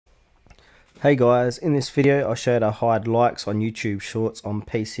Hey guys, in this video I'll show you how to hide likes on YouTube Shorts on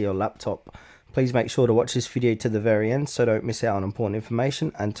PC or laptop. Please make sure to watch this video to the very end so don't miss out on important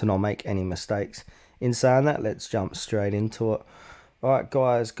information and to not make any mistakes. In saying that, let's jump straight into it. Alright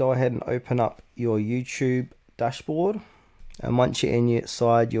guys, go ahead and open up your YouTube dashboard, and once you're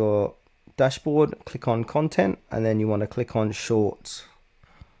inside your dashboard, click on content, and then you want to click on shorts.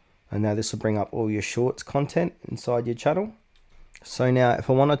 And now this will bring up all your shorts content inside your channel. So now if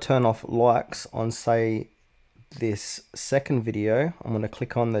I want to turn off likes on, say, this second video, I'm going to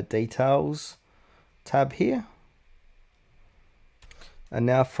click on the details tab here. And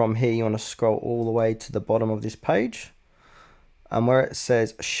now from here you want to scroll all the way to the bottom of this page. And where it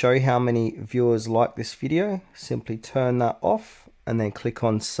says show how many viewers like this video, simply turn that off and then click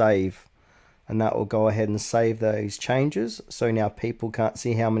on save. And that will go ahead and save those changes. So now people can't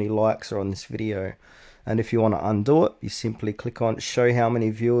see how many likes are on this video. And if you want to undo it, you simply click on show how many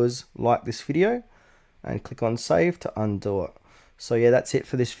viewers like this video and click on save to undo it. So yeah, that's it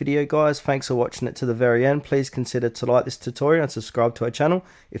for this video guys. Thanks for watching it to the very end. Please consider to like this tutorial and subscribe to our channel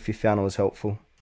if you found it was helpful.